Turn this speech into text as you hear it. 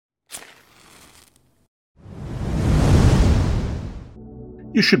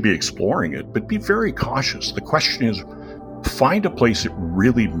You should be exploring it, but be very cautious. The question is, find a place it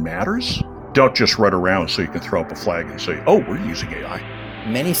really matters. Don't just run around so you can throw up a flag and say, oh, we're using AI.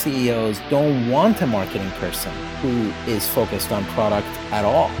 Many CEOs don't want a marketing person who is focused on product at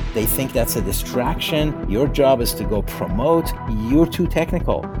all. They think that's a distraction. Your job is to go promote. You're too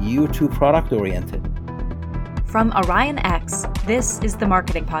technical. You're too product oriented. From Orion X, this is the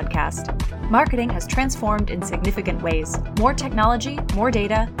Marketing Podcast. Marketing has transformed in significant ways. More technology, more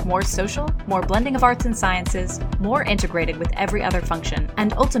data, more social, more blending of arts and sciences, more integrated with every other function,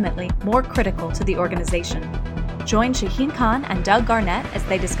 and ultimately more critical to the organization. Join Shaheen Khan and Doug Garnett as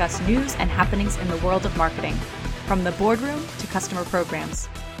they discuss news and happenings in the world of marketing, from the boardroom to customer programs.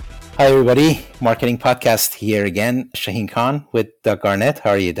 Hi, everybody. Marketing Podcast here again. Shaheen Khan with Doug Garnett.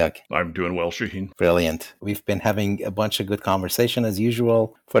 How are you, Doug? I'm doing well, Shaheen. Brilliant. We've been having a bunch of good conversation as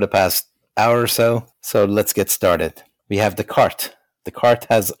usual for the past hour or so. So let's get started. We have the cart. The cart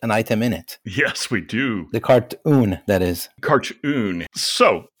has an item in it. Yes, we do. The cartoon, that is. Cartoon.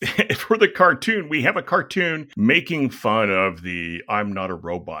 So, for the cartoon, we have a cartoon making fun of the I'm not a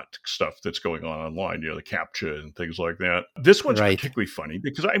robot stuff that's going on online, the CAPTCHA and things like that. This one's particularly funny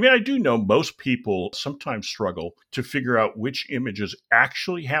because, I do know most people sometimes struggle to figure out which images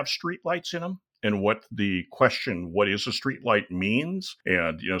actually have streetlights in them. And what the question, what is a streetlight means,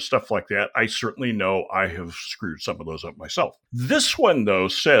 and stuff like that. I certainly know I have screwed some of those up myself. This one, though,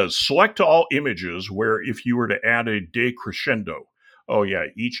 says select all images where if you were to add a decrescendo, oh yeah,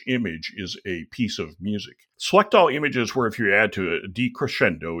 each image is a piece of music. Select all images where if you add to a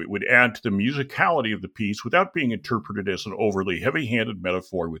decrescendo, it would add to the musicality of the piece without being interpreted as an overly heavy-handed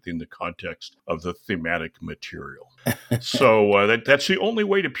metaphor within the context of the thematic material. So that's the only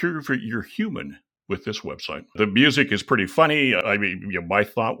way to prove that you're human with this website. The music is pretty funny. My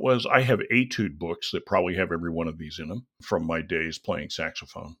thought was I have etude books that probably have every one of these in them from my days playing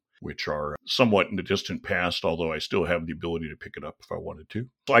saxophone, which are somewhat in the distant past, although I still have the ability to pick it up if I wanted to.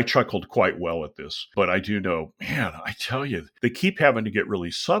 So I chuckled quite well at this, but I do know, man, I tell you, they keep having to get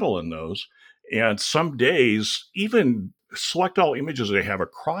really subtle in those. And some days, even select all images, they have a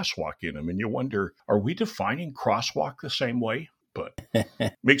crosswalk in them. And you wonder, are we defining crosswalk the same way? But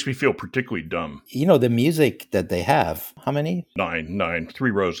makes me feel particularly dumb. The music that they have, how many? Nine,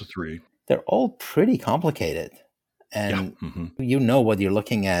 3 rows of 3. They're all pretty complicated. And you know what you're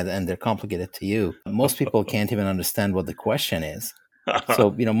looking at, and they're complicated to you. Most people can't even understand what the question is.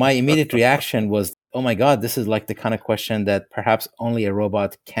 So, my immediate reaction was, oh my God, this is like the kind of question that perhaps only a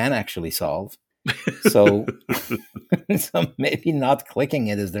robot can actually solve. So, so maybe not clicking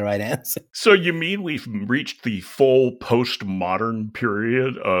it is the right answer. So you mean we've reached the full postmodern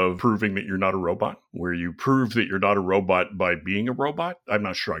period of proving that you're not a robot, where you prove that you're not a robot by being a robot? I'm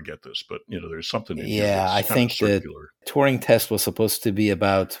not sure I get this, but there's something in here. Yeah, I think the Turing test was supposed to be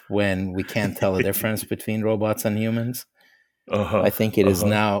about when we can't tell the difference between robots and humans. I think it is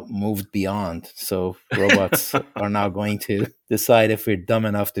now moved beyond. So robots are now going to decide if we're dumb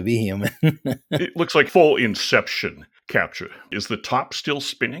enough to be human. It looks like full Inception CAPTCHA. Is the top still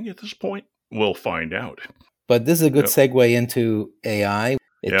spinning at this point? We'll find out. But this is a good segue into AI.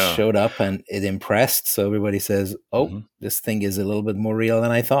 It showed up and it impressed. So everybody says, this thing is a little bit more real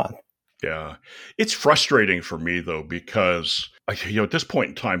than I thought. Yeah. It's frustrating for me, though, because at this point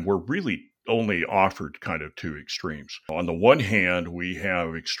in time, we're really only offered kind of two extremes. On the one hand, we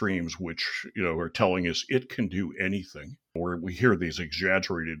have extremes which, are telling us it can do anything, where we hear these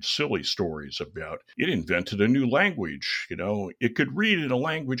exaggerated, silly stories about it invented a new language, it could read in a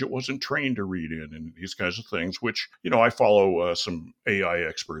language it wasn't trained to read in, and these kinds of things, which, I follow some AI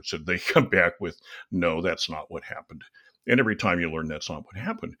experts, and they come back with, no, that's not what happened. And every time you learn that's not what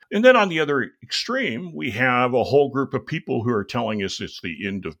happened. And then on the other extreme, we have a whole group of people who are telling us it's the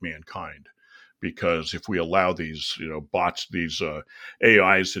end of mankind. Because if we allow these, bots, these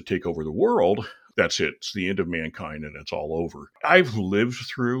AIs to take over the world, that's it. It's the end of mankind and it's all over. I've lived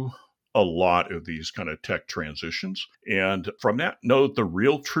through a lot of these kind of tech transitions. And from that, know that the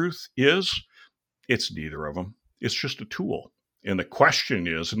real truth is it's neither of them. It's just a tool. And the question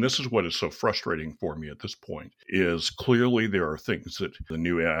is, and this is what is so frustrating for me at this point, is clearly there are things that the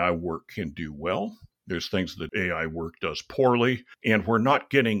new AI work can do well. There's things that AI work does poorly, and we're not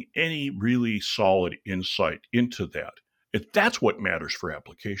getting any really solid insight into that. And that's what matters for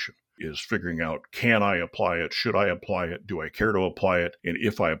application, is figuring out, can I apply it? Should I apply it? Do I care to apply it? And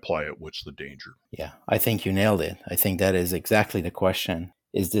if I apply it, what's the danger? Yeah, I think you nailed it. I think that is exactly the question.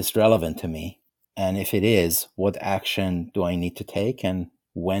 Is this relevant to me? And if it is, what action do I need to take? And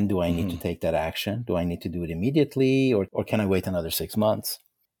when do I need to take that action? Do I need to do it immediately, or can I wait another 6 months?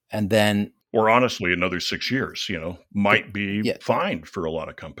 And then Or honestly, another 6 years, might be fine for a lot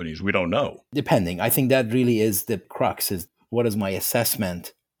of companies. We don't know. Depending. I think that really is the crux, is what is my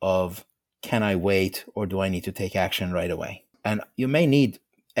assessment of, can I wait or do I need to take action right away? And you may need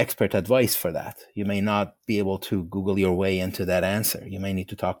expert advice for that. You may not be able to Google your way into that answer. You may need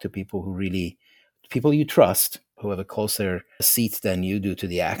to talk to people people you trust, who have a closer seat than you do to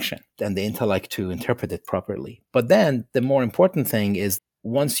the action and the intellect to interpret it properly. But then the more important thing is,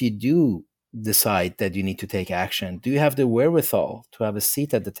 once you do decide that you need to take action, do you have the wherewithal to have a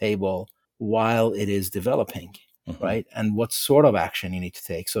seat at the table while it is developing, right? And what sort of action you need to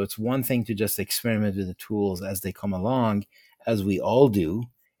take. So it's one thing to just experiment with the tools as they come along, as we all do.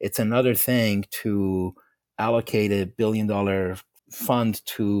 It's another thing to allocate $1 billion fund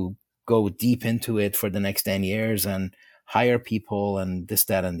to go deep into it for the next 10 years and hire people and this,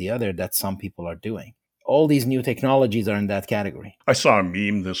 that, and the other that some people are doing. All these new technologies are in that category. I saw a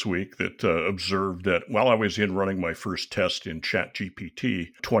meme this week that observed that while I was running my first test in ChatGPT,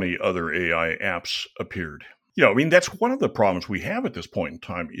 20 other AI apps appeared. That's one of the problems we have at this point in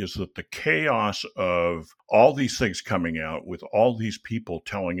time, is that the chaos of all these things coming out with all these people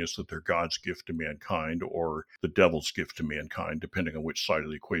telling us that they're God's gift to mankind or the devil's gift to mankind, depending on which side of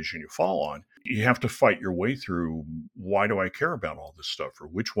the equation you fall on. You have to fight your way through, why do I care about all this stuff? Or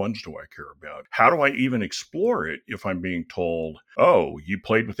which ones do I care about? How do I even explore it if I'm being told, oh, you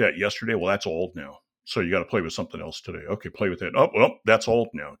played with that yesterday? Well, that's old now. So you got to play with something else today. Okay, play with that. Oh, well, that's old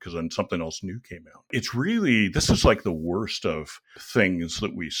now because then something else new came out. This is like the worst of things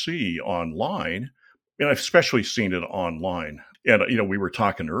that we see online. And I've especially seen it online. And, we were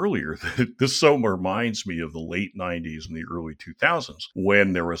talking earlier that this so reminds me of the late 90s and the early 2000s,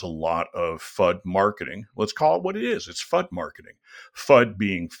 when there was a lot of FUD marketing. Let's call it what it is. It's FUD marketing. FUD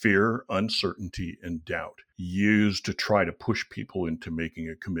being fear, uncertainty, and doubt, used to try to push people into making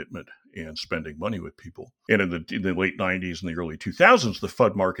a commitment and spending money with people. And in the late 90s and the early 2000s, the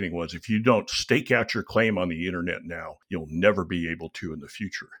FUD marketing was, if you don't stake out your claim on the internet now, you'll never be able to in the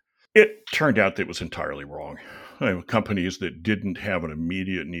future. It turned out that it was entirely wrong. Companies that didn't have an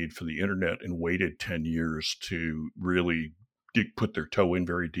immediate need for the internet and waited 10 years to really put their toe in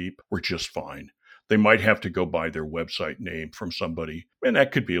very deep were just fine. They might have to go buy their website name from somebody, and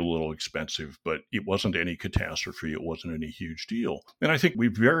that could be a little expensive, but it wasn't any catastrophe. It wasn't any huge deal. And I think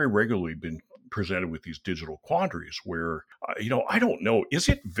we've very regularly been presented with these digital quandaries where, I don't know, is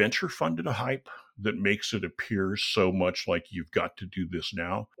it venture funded hype that makes it appear so much like you've got to do this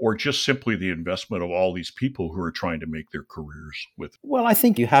now, or just simply the investment of all these people who are trying to make their careers with it? Well, I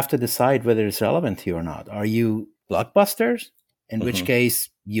think you have to decide whether it's relevant to you or not. Are you blockbusters? In which case,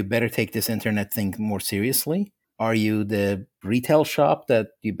 you better take this internet thing more seriously. Are you the retail shop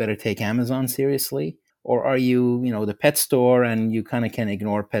that you better take Amazon seriously? Or are you, the pet store and you kind of can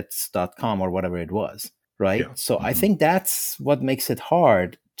ignore pets.com or whatever it was, right? Yeah. So I think that's what makes it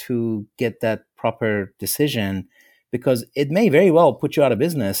hard to get that proper decision, because it may very well put you out of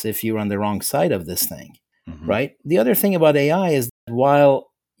business if you're on the wrong side of this thing, right? The other thing about AI is that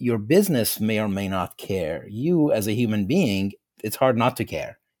while your business may or may not care, you as a human being, it's hard not to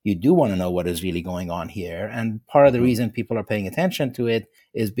care. You do want to know what is really going on here. And part of the reason people are paying attention to it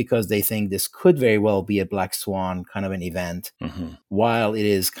is because they think this could very well be a black swan kind of an event, while it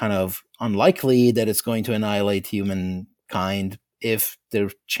is kind of unlikely that it's going to annihilate humankind. If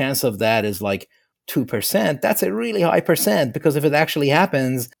the chance of that is like 2%, that's a really high percent, because if it actually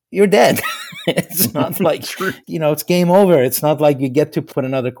happens, you're dead. It's not like, it's game over. It's not like you get to put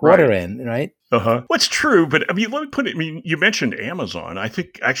another quarter in, right? What's true, but let me put it, you mentioned Amazon. I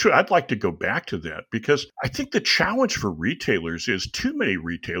think actually I'd like to go back to that, because I think the challenge for retailers is too many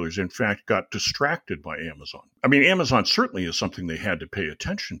retailers, in fact, got distracted by Amazon. Amazon certainly is something they had to pay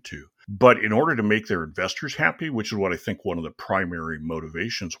attention to. But in order to make their investors happy, which is what I think one of the primary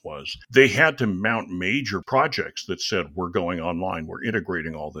motivations was, they had to mount major projects that said, we're going online, we're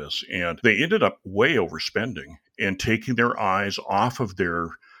integrating all this. And they ended up way overspending and taking their eyes off of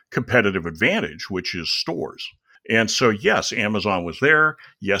their competitive advantage, which is stores. And so, yes, Amazon was there.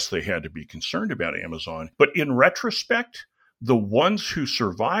 Yes, they had to be concerned about Amazon. But in retrospect, the ones who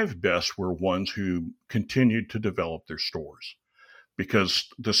survived best were ones who continued to develop their stores, because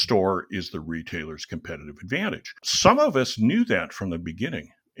the store is the retailer's competitive advantage. Some of us knew that from the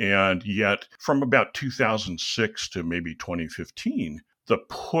beginning. And yet, from about 2006 to maybe 2015, the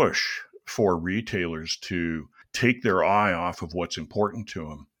push for retailers to take their eye off of what's important to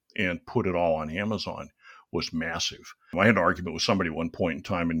them and put it all on Amazon was massive. I had an argument with somebody at one point in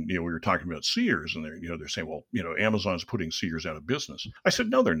time, and we were talking about Sears, and they're saying, well, Amazon's putting Sears out of business. I said,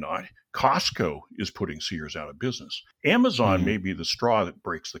 no, they're not. Costco is putting Sears out of business. Amazon may be the straw that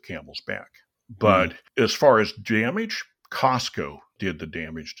breaks the camel's back. But as far as damage, Costco did the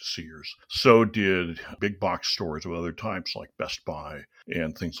damage to Sears. So did big box stores of other types like Best Buy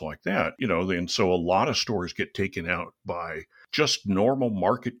and things like that. And so a lot of stores get taken out by just normal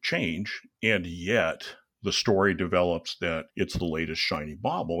market change, and yet the story develops that it's the latest shiny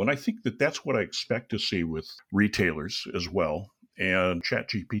bauble. And I think that that's what I expect to see with retailers as well and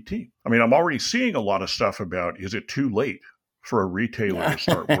ChatGPT. I mean, I'm already seeing a lot of stuff about, is it too late for a retailer to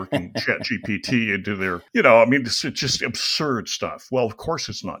start working ChatGPT into their, it's just absurd stuff. Well, of course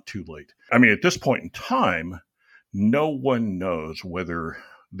it's not too late. I mean, at this point in time, no one knows whether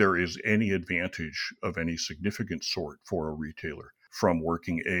there is any advantage of any significant sort for a retailer from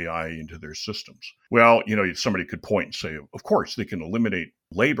working AI into their systems. Well, somebody could point and say, of course, they can eliminate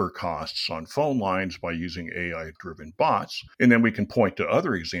labor costs on phone lines by using AI-driven bots. And then we can point to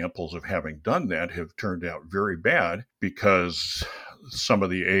other examples of having done that have turned out very bad because some of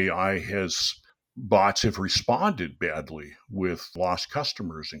the bots have responded badly with lost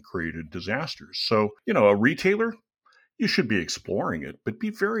customers and created disasters. So, a retailer, you should be exploring it, but be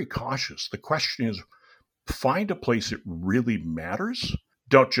very cautious. The question is, find a place it really matters.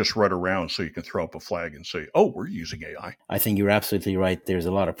 Don't just run around so you can throw up a flag and say, oh, we're using AI. I think you're absolutely right. There's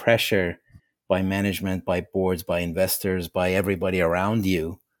a lot of pressure by management, by boards, by investors, by everybody around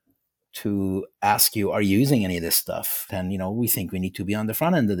you to ask you, are you using any of this stuff? And, we think we need to be on the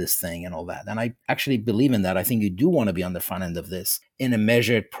front end of this thing and all that. And I actually believe in that. I think you do want to be on the front end of this in a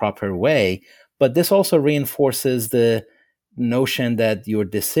measured, proper way. But this also reinforces the notion that your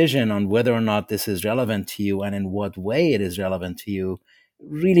decision on whether or not this is relevant to you and in what way it is relevant to you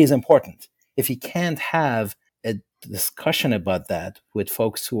really is important. If you can't have a discussion about that with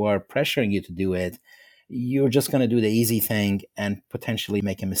folks who are pressuring you to do it, you're just going to do the easy thing and potentially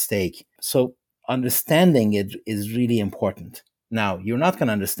make a mistake. So understanding it is really important. Now, you're not going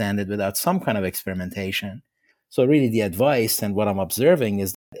to understand it without some kind of experimentation. So really the advice and what I'm observing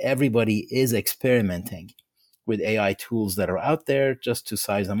is that everybody is experimenting with AI tools that are out there just to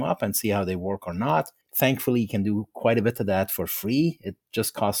size them up and see how they work or not. Thankfully, you can do quite a bit of that for free. It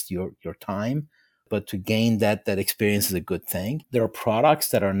just costs your time. But to gain that experience is a good thing. There are products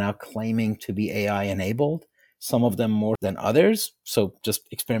that are now claiming to be AI enabled, some of them more than others. So just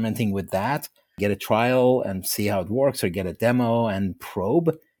experimenting with that, get a trial and see how it works, or get a demo and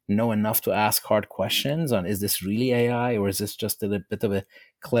probe, know enough to ask hard questions on, is this really AI or is this just a bit of a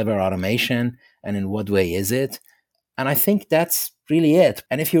clever automation? And in what way is it? And I think that's really it.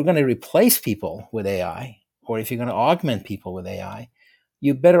 And if you're going to replace people with AI, or if you're going to augment people with AI,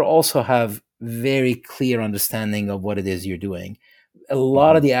 you better also have very clear understanding of what it is you're doing. A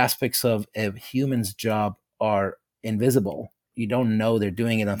lot of the aspects of a human's job are invisible. You don't know they're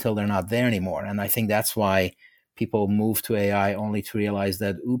doing it until they're not there anymore. And I think that's why people move to AI only to realize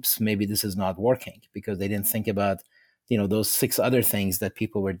that, oops, maybe this is not working, because they didn't think about, those 6 other things that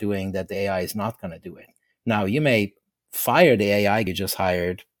people were doing that the AI is not going to do it. Now, you may fire the AI you just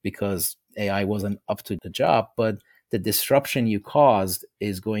hired because AI wasn't up to the job, but the disruption you caused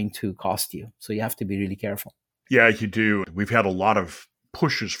is going to cost you. So you have to be really careful. Yeah, you do. We've had a lot of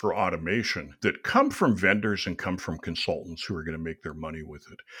pushes for automation that come from vendors and come from consultants who are going to make their money with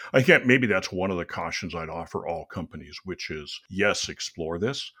it. I think maybe that's one of the cautions I'd offer all companies, which is, yes, explore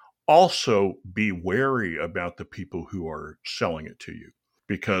this. Also, be wary about the people who are selling it to you,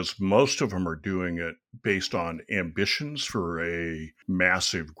 because most of them are doing it based on ambitions for a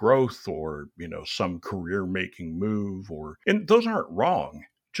massive growth or, some career-making move, and those aren't wrong.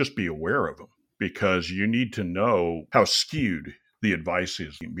 Just be aware of them, because you need to know how skewed the advice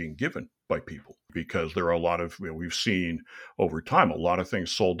is being given by people, because there are a lot of, we've seen over time, a lot of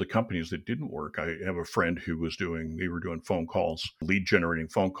things sold to companies that didn't work. I have a friend who they were doing phone calls, lead generating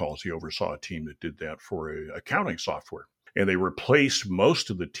phone calls. He oversaw a team that did that for accounting software. And they replaced most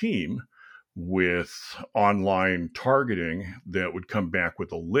of the team with online targeting that would come back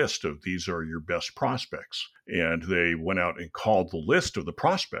with a list of, these are your best prospects. And they went out and called the list of the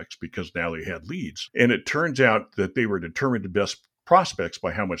prospects because now they had leads. And it turns out that they were determined the best prospects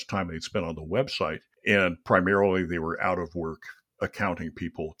by how much time they'd spent on the website. And primarily they were out of work accounting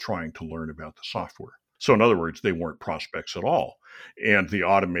people trying to learn about the software. So in other words, they weren't prospects at all. And the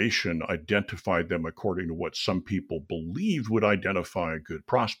automation identified them according to what some people believed would identify good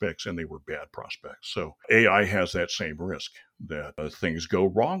prospects, and they were bad prospects. So AI has that same risk that things go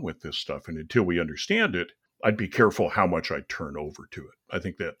wrong with this stuff. And until we understand it, I'd be careful how much I turn over to it. I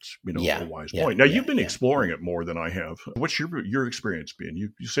think that's, a wise point. Now, you've been exploring it more than I have. What's your experience been? You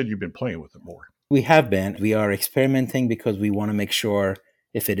said you've been playing with it more. We have been. We are experimenting because we want to make sure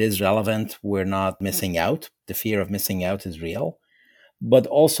if it is relevant, we're not missing out. The fear of missing out is real. But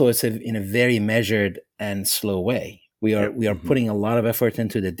also it's in a very measured and slow way. We are putting a lot of effort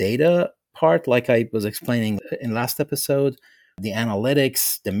into the data part, like I was explaining in last episode, the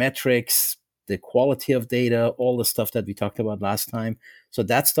analytics, the metrics, the quality of data, all the stuff that we talked about last time. So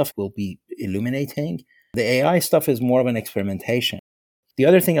that stuff will be illuminating. The AI stuff is more of an experimentation. The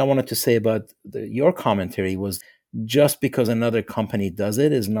other thing I wanted to say about your commentary was just because another company does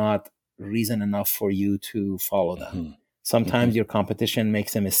it is not reason enough for you to follow them. Mm-hmm. Sometimes your competition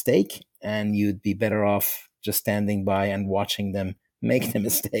makes a mistake and you'd be better off just standing by and watching them make the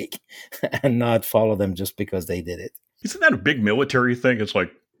mistake and not follow them just because they did it. Isn't that a big military thing? It's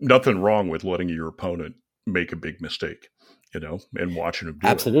like nothing wrong with letting your opponent make a big mistake, and watching them do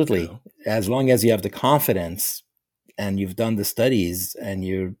Absolutely. it. Absolutely. As long as you have the confidence and you've done the studies and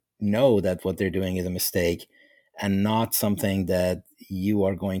you know that what they're doing is a mistake and not something that you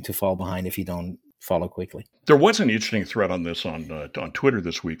are going to fall behind if you don't follow quickly. There was an interesting thread on this on Twitter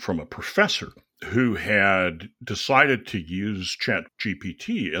this week from a professor who had decided to use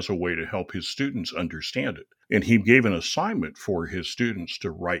ChatGPT as a way to help his students understand it. And he gave an assignment for his students to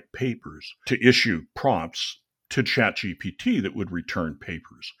write papers, to issue prompts to ChatGPT that would return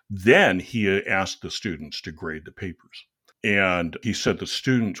papers. Then he asked the students to grade the papers. And he said the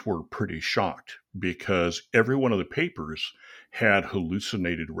students were pretty shocked because every one of the papers had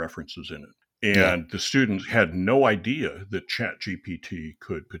hallucinated references in it. And the students had no idea that ChatGPT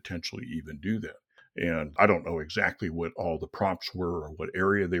could potentially even do that. And I don't know exactly what all the prompts were or what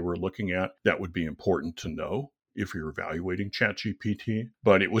area they were looking at. That would be important to know if you're evaluating ChatGPT.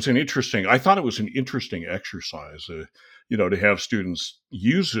 But I thought it was an interesting exercise, to have students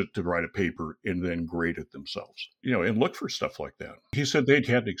use it to write a paper and then grade it themselves, and look for stuff like that. He said they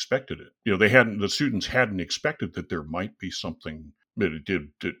hadn't expected it. The students hadn't expected that there might be something that it did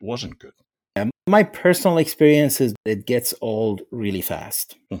that wasn't good. My personal experience is it gets old really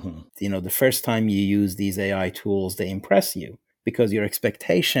fast. Mm-hmm. The first time you use these AI tools, they impress you because your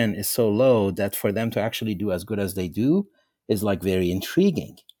expectation is so low that for them to actually do as good as they do is like very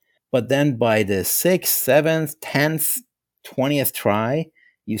intriguing. But then by the 6th, 7th, 10th, 20th try,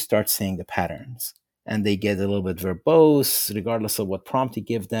 you start seeing the patterns and they get a little bit verbose. Regardless of what prompt you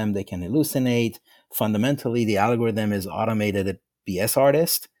give them, they can hallucinate. Fundamentally, the algorithm is automated a BS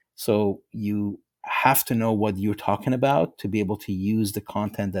artist. So you have to know what you're talking about to be able to use the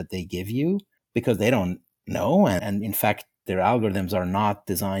content that they give you because they don't know. And in fact, their algorithms are not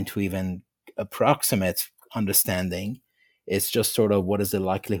designed to even approximate understanding. It's just sort of what is the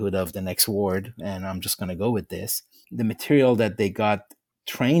likelihood of the next word, and I'm just going to go with this. The material that they got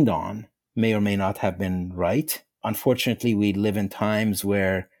trained on may or may not have been right. Unfortunately, we live in times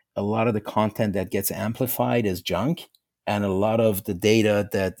where a lot of the content that gets amplified is junk. And a lot of the data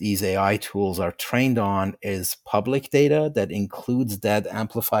that these AI tools are trained on is public data that includes that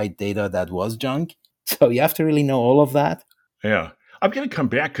amplified data that was junk. So you have to really know all of that. Yeah. I'm going to come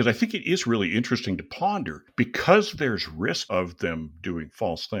back because I think it is really interesting to ponder because there's risk of them doing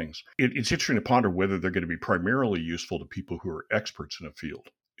false things. It's interesting to ponder whether they're going to be primarily useful to people who are experts in a field,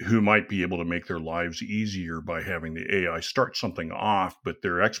 who might be able to make their lives easier by having the AI start something off, but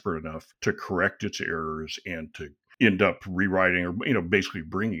they're expert enough to correct its errors and to end up rewriting or, basically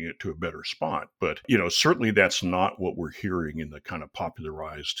bringing it to a better spot. But, certainly that's not what we're hearing in the kind of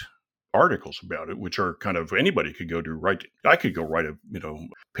popularized articles about it, which are kind of anybody could go to write. I could go write a,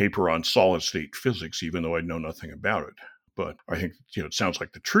 paper on solid state physics, even though I know nothing about it. But I think, it sounds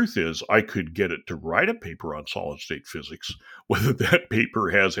like the truth is I could get it to write a paper on solid state physics. Whether that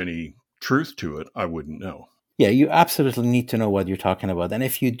paper has any truth to it, I wouldn't know. Yeah, you absolutely need to know what you're talking about. And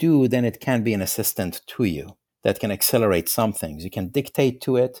if you do, then it can be an assistant to you that can accelerate some things. You can dictate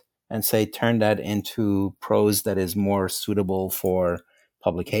to it and say, turn that into prose that is more suitable for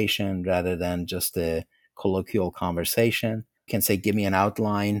publication rather than just a colloquial conversation. You can say, give me an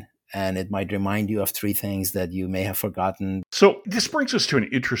outline, and it might remind you of 3 things that you may have forgotten. So this brings us to an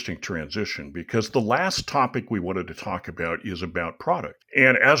interesting transition because the last topic we wanted to talk about is about product.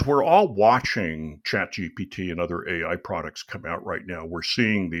 And as we're all watching ChatGPT and other AI products come out right now, we're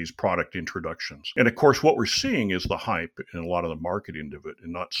seeing these product introductions. And of course, what we're seeing is the hype and a lot of the marketing of it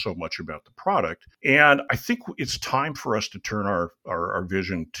and not so much about the product. And I think it's time for us to turn our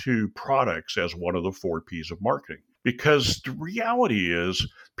vision to products as one of the 4 Ps of marketing. Because the reality is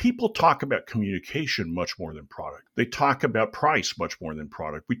people talk about communication much more than product. They talk about price much more than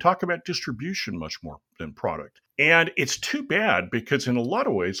product. We talk about distribution much more than product. And it's too bad because in a lot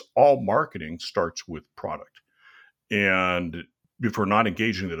of ways, all marketing starts with product. And if we're not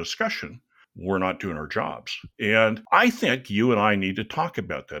engaging the discussion, we're not doing our jobs. And I think you and I need to talk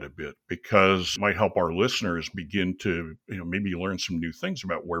about that a bit because it might help our listeners begin to, maybe learn some new things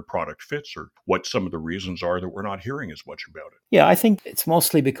about where product fits or what some of the reasons are that we're not hearing as much about it. Yeah, I think it's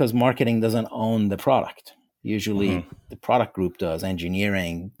mostly because marketing doesn't own the product. Usually the product group does,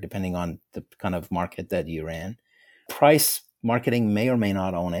 engineering, depending on the kind of market that you're in. Price marketing may or may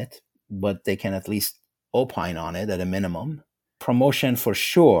not own it, but they can at least opine on it at a minimum. Promotion for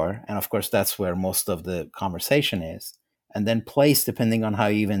sure, and of course that's where most of the conversation is. And then place, depending on how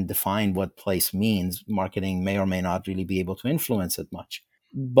you even define what place means, marketing may or may not really be able to influence it much.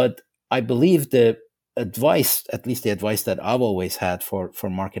 But I believe the advice, at least the advice that I've always had for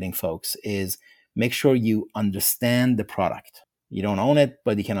marketing folks, is make sure you understand the product. You don't own it,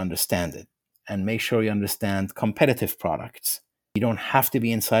 but you can understand it. And make sure you understand competitive products. You don't have to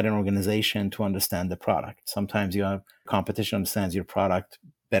be inside an organization to understand the product. Sometimes your competition understands your product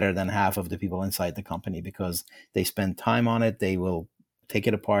better than half of the people inside the company because they spend time on it, they will take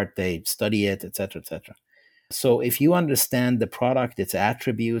it apart, they study it, et cetera, et cetera. So if you understand the product, its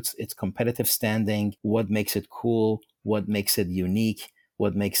attributes, its competitive standing, what makes it cool, what makes it unique,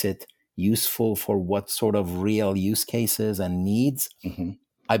 what makes it useful for what sort of real use cases and needs,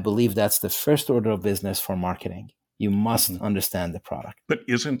 I believe that's the first order of business for marketing. You must understand the product. But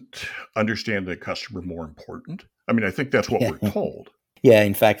isn't understanding the customer more important? I mean, I think that's what we're told. Yeah,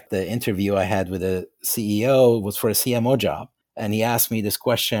 in fact, the interview I had with a CEO was for a CMO job. And he asked me this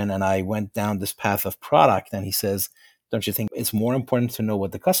question, and I went down this path of product. And he says, don't you think it's more important to know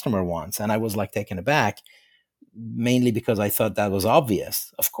what the customer wants? And I was like taken aback, mainly because I thought that was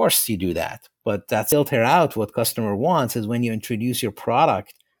obvious. Of course you do that. But that filter out what customer wants is when you introduce your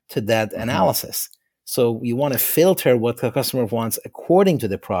product to that analysis. So you want to filter what the customer wants according to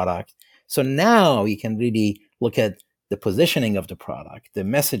the product. So now you can really look at the positioning of the product, the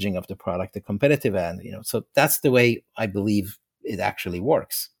messaging of the product, the competitive end, so that's the way I believe it actually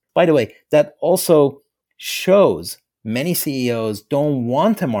works. By the way, that also shows many CEOs don't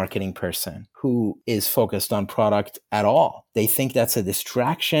want a marketing person who is focused on product at all. They think that's a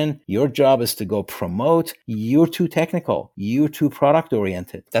distraction. Your job is to go promote. You're too technical. You're too product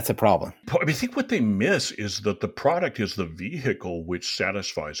oriented. That's a problem. I think what they miss is that the product is the vehicle which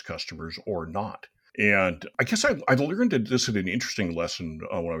satisfies customers or not. And I guess I learned this at an interesting lesson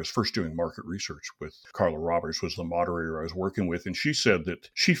when I was first doing market research with Carla Roberts, was the moderator I was working with. And she said that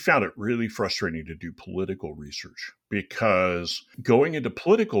she found it really frustrating to do political research because going into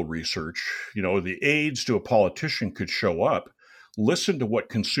political research, the aides to a politician could show up, listen to what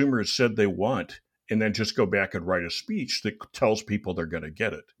consumers said they want, and then just go back and write a speech that tells people they're going to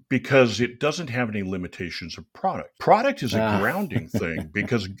get it because it doesn't have any limitations of product. Product is a grounding thing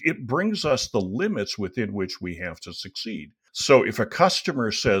because it brings us the limits within which we have to succeed. So if a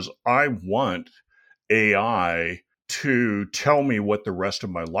customer says, I want AI to tell me what the rest of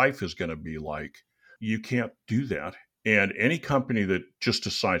my life is going to be like, you can't do that. And any company that just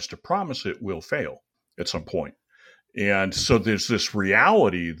decides to promise it will fail at some point. And so there's this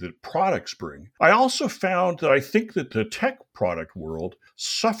reality that products bring. I also found that I think that the tech product world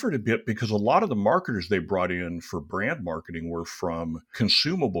suffered a bit because a lot of the marketers they brought in for brand marketing were from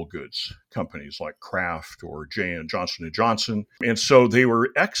consumable goods companies like Kraft or Johnson & Johnson. And so they were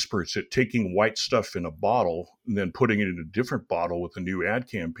experts at taking white stuff in a bottle and then putting it in a different bottle with a new ad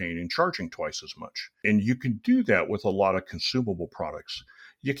campaign and charging twice as much. And you can do that with a lot of consumable products.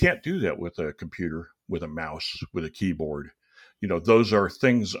 You can't do that with a computer, with a mouse, with a keyboard. Those are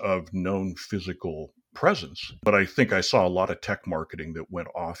things of known physical presence. But I think I saw a lot of tech marketing that went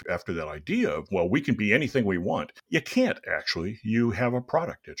off after that idea of, well, we can be anything we want. You can't actually. You have a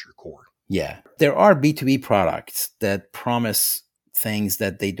product at your core. Yeah. There are B2B products that promise things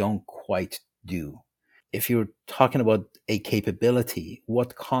that they don't quite do. If you're talking about a capability,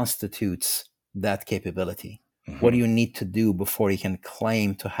 what constitutes that capability? What do you need to do before you can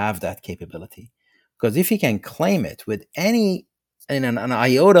claim to have that capability? Because if you can claim it with an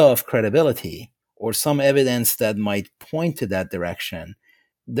iota of credibility or some evidence that might point to that direction,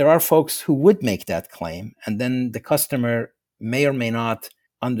 there are folks who would make that claim. And then the customer may or may not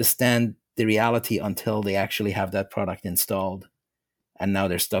understand the reality until they actually have that product installed. And now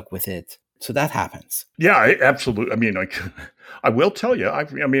they're stuck with it. So that happens. Yeah, absolutely. I mean, I will tell you, I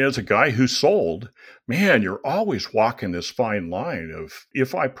mean, as a guy who sold, man, you're always walking this fine line of,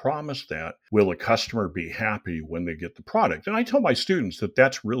 if I promise that, will a customer be happy when they get the product? And I tell my students that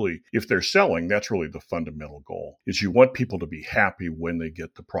that's really, if they're selling, that's really the fundamental goal, is you want people to be happy when they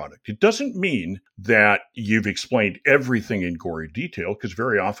get the product. It doesn't mean that you've explained everything in gory detail, because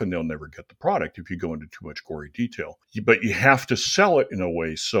very often they'll never get the product if you go into too much gory detail. But you have to sell it in a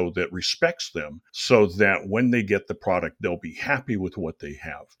way so that respects them, so that when they get the product, they'll be happy with what they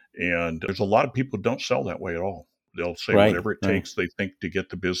have. And there's a lot of people who don't sell that way at all. They'll say whatever it takes, they think, to get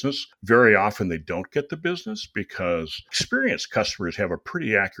the business. Very often they don't get the business because experienced customers have a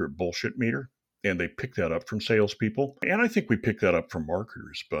pretty accurate bullshit meter, and they pick that up from salespeople. And I think we pick that up from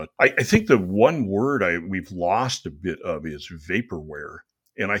marketers. But I think the one word we've lost a bit of is vaporware.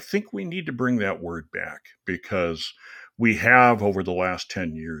 And I think we need to bring that word back, because we have, over the last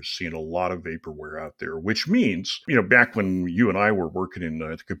 10 years, seen a lot of vaporware out there, which means, back when you and I were working in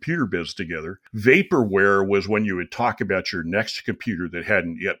the computer biz together, vaporware was when you would talk about your next computer that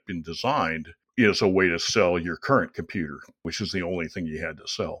hadn't yet been designed as a way to sell your current computer, which is the only thing you had to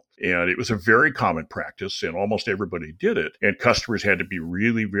sell. And it was a very common practice, and almost everybody did it. And customers had to be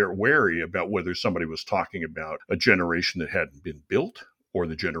really very wary about whether somebody was talking about a generation that hadn't been built or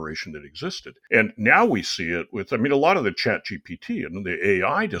the generation that existed. And now we see it with, a lot of the ChatGPT and the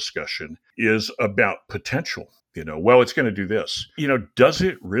AI discussion is about potential. Well, it's going to do this. Does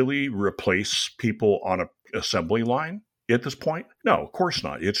it really replace people on an assembly line at this point? No, of course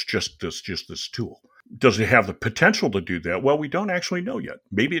not. It's just this tool. Does it have the potential to do that? Well, we don't actually know yet.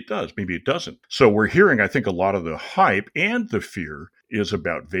 Maybe it does, maybe it doesn't. So we're hearing, I think, a lot of the hype and the fear is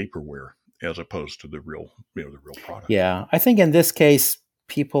about vaporware, as opposed to the real product. Yeah, I think in this case,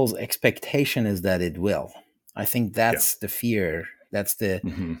 people's expectation is that it will. I think that's the fear. That's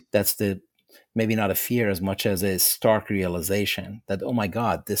the maybe not a fear as much as a stark realization that, oh my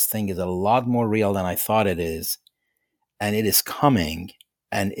God, this thing is a lot more real than I thought it is, and it is coming.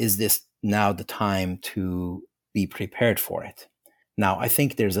 And is this now the time to be prepared for it? Now, I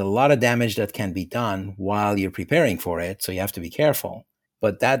think there's a lot of damage that can be done while you're preparing for it, so you have to be careful.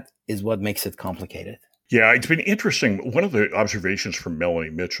 But that is what makes it complicated. Yeah, it's been interesting. One of the observations from Melanie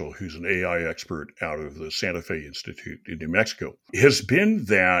Mitchell, who's an AI expert out of the Santa Fe Institute in New Mexico, has been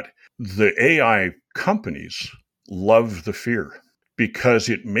that the AI companies love the fear because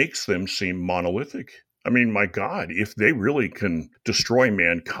it makes them seem monolithic. My God, if they really can destroy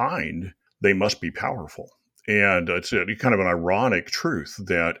mankind, they must be powerful. And it's kind of an ironic truth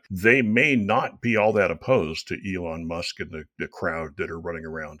that they may not be all that opposed to Elon Musk and the crowd that are running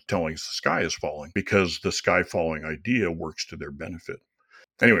around telling us the sky is falling, because the sky falling idea works to their benefit.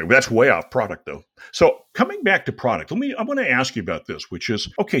 Anyway, that's way off product, though. So coming back to product, I want to ask you about this, which is,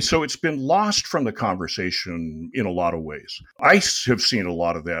 okay, so it's been lost from the conversation in a lot of ways. I have seen a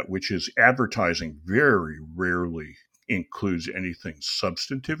lot of that, which is advertising very rarely includes anything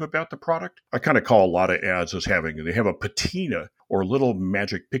substantive about the product. I kind of call a lot of ads as they have a patina or little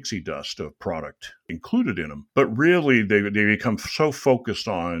magic pixie dust of product included in them. But really, they become so focused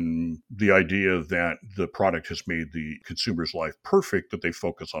on the idea that the product has made the consumer's life perfect that they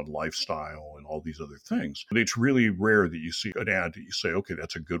focus on lifestyle and all these other things. But it's really rare that you see an ad that you say, okay,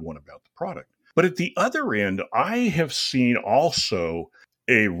 that's a good one about the product. But at the other end, I have seen also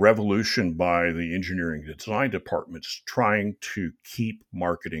a revolution by the engineering design departments trying to keep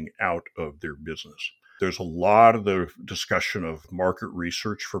marketing out of their business. There's a lot of the discussion of market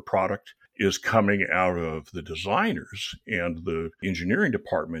research for product is coming out of the designers and the engineering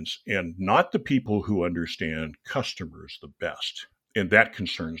departments, and not the people who understand customers the best. And that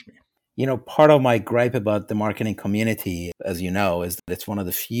concerns me. Part of my gripe about the marketing community, as you know, is that it's one of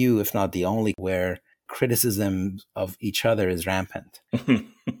the few, if not the only, where criticism of each other is rampant.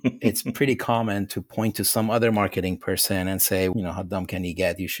 It's pretty common to point to some other marketing person and say, how dumb can you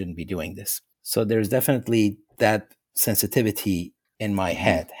get? You shouldn't be doing this. So there's definitely that sensitivity in my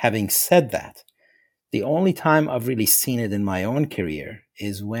head. Having said that, the only time I've really seen it in my own career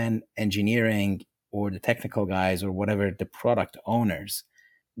is when engineering or the technical guys or whatever, the product owners,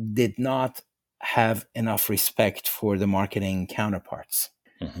 did not have enough respect for the marketing counterparts.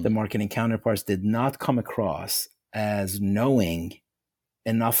 Mm-hmm. The marketing counterparts did not come across as knowing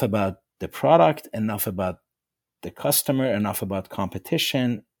enough about the product, enough about the customer, enough about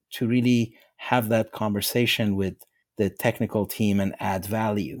competition to really have that conversation with the technical team and add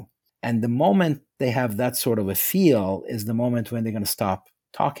value. And the moment they have that sort of a feel is the moment when they're going to stop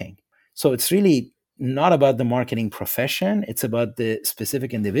talking. So it's really not about the marketing profession. It's about the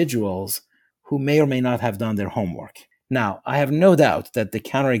specific individuals who may or may not have done their homework. Now, I have no doubt that the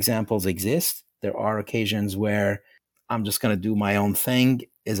counterexamples exist. There are occasions where I'm just going to do my own thing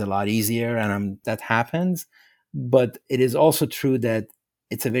is a lot easier, and that happens. But it is also true that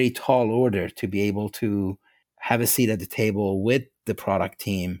it's a very tall order to be able to have a seat at the table with the product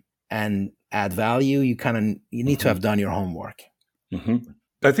team and add value. You need to have done your homework. Mm-hmm.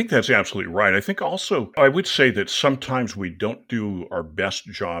 I think that's absolutely right. I think also, I would say that sometimes we don't do our best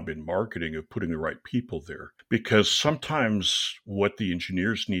job in marketing of putting the right people there, because sometimes what the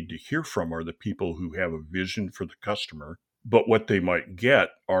engineers need to hear from are the people who have a vision for the customer, but what they might get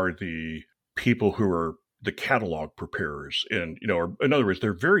are the people who are the catalog preparers. And, in other words,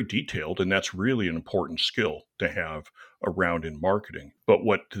 they're very detailed, and that's really an important skill to have around in marketing. But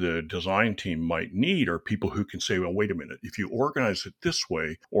what the design team might need are people who can say, well, wait a minute, if you organize it this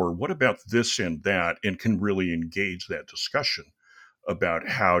way, or what about this and that, and can really engage that discussion about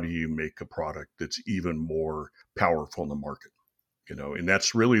how do you make a product that's even more powerful in the market. And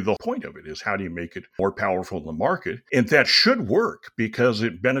that's really the point of it, is how do you make it more powerful in the market? And that should work because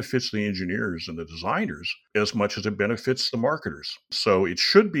it benefits the engineers and the designers as much as it benefits the marketers. So it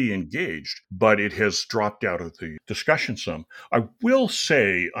should be engaged, but it has dropped out of the discussion some. I will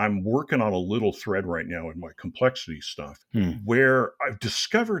say I'm working on a little thread right now in my complexity stuff where I've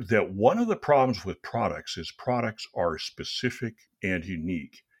discovered that one of the problems with products is products are specific and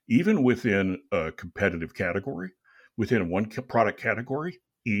unique, even within a competitive category. Within one product category,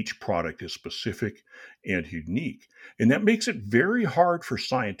 each product is specific and unique. And that makes it very hard for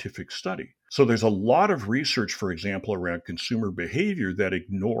scientific study. So there's a lot of research, for example, around consumer behavior that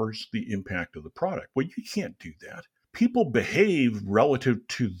ignores the impact of the product. Well, you can't do that. People behave relative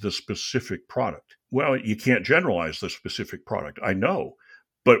to the specific product. Well, you can't generalize the specific product, I know.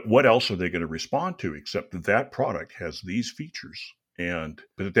 But what else are they going to respond to except that that product has these features?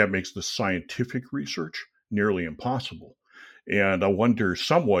 But that makes the scientific research nearly impossible. And I wonder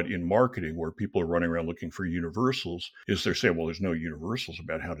somewhat in marketing, where people are running around looking for universals, is they're saying, well, there's no universals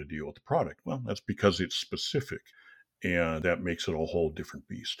about how to deal with the product. Well, that's because it's specific, and that makes it a whole different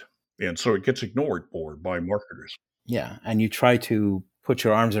beast. And so it gets ignored more by marketers. Yeah, and you try to put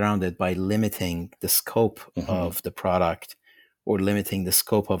your arms around it by limiting the scope of the product or limiting the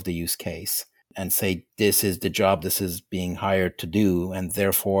scope of the use case and say, this is the job this is being hired to do, and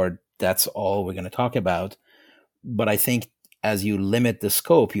therefore that's all we're going to talk about. But I think as you limit the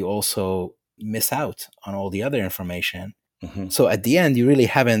scope, you also miss out on all the other information. So at the end, you really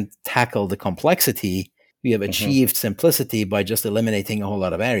haven't tackled the complexity. You have achieved simplicity by just eliminating a whole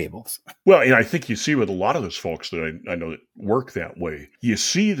lot of variables. Well, and I think you see with a lot of those folks that I know that work that way, you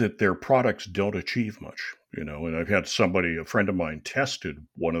see that their products don't achieve much. And I've had a friend of mine tested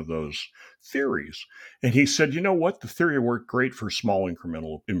one of those theories, and he said, you know what, the theory worked great for small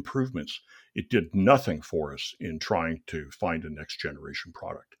incremental improvements. It did nothing for us in trying to find a next generation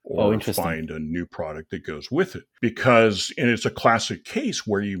product or find a new product that goes with it. And it's a classic case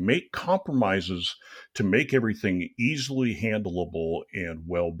where you make compromises to make everything easily handleable and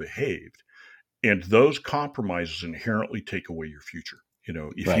well behaved. And those compromises inherently take away your future.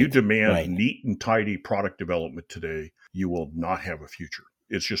 If you demand neat and tidy product development today, you will not have a future.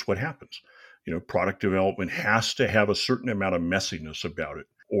 It's just what happens. Product development has to have a certain amount of messiness about it,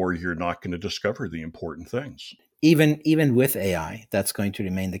 or you're not going to discover the important things. Even with AI, that's going to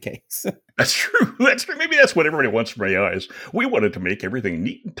remain the case. That's true. Maybe that's what everybody wants from AI is we wanted to make everything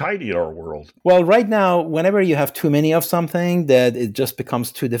neat and tidy in our world. Well, right now, whenever you have too many of something that it just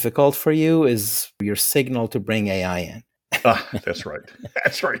becomes too difficult for you is your signal to bring AI in. That's right.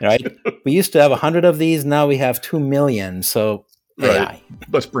 That's right. Right. We used to have 100 of these. Now we have 2 million. So AI. Right.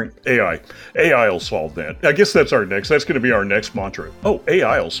 Let's bring AI. AI will solve that. I guess that's going to be our next mantra. Oh,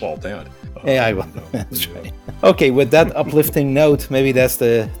 AI will solve that. AI will. That's right. Okay. With that uplifting note, maybe that's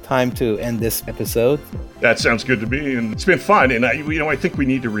the time to end this episode. That sounds good to me, and it's been fun. And I think we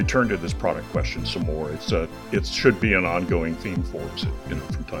need to return to this product question some more. It should be an ongoing theme for us,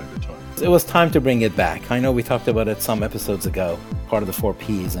 from time to time. It was time to bring it back. I know we talked about it some episodes ago, part of the 4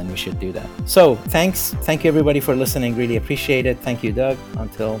 Ps, and we should do that. So thanks. Thank you, everybody, for listening. Really appreciate it. Thank you, Doug.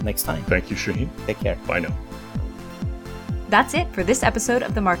 Until next time. Thank you, Shaheen. Take care. Bye now. That's it for this episode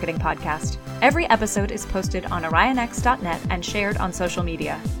of the Marketing Podcast. Every episode is posted on orionx.net and shared on social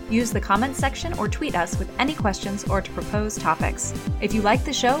media. Use the comments section or tweet us with any questions or to propose topics. If you like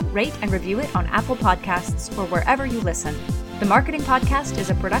the show, rate and review it on Apple Podcasts or wherever you listen. The Marketing Podcast is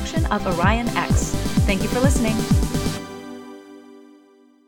a production of Orion X. Thank you for listening.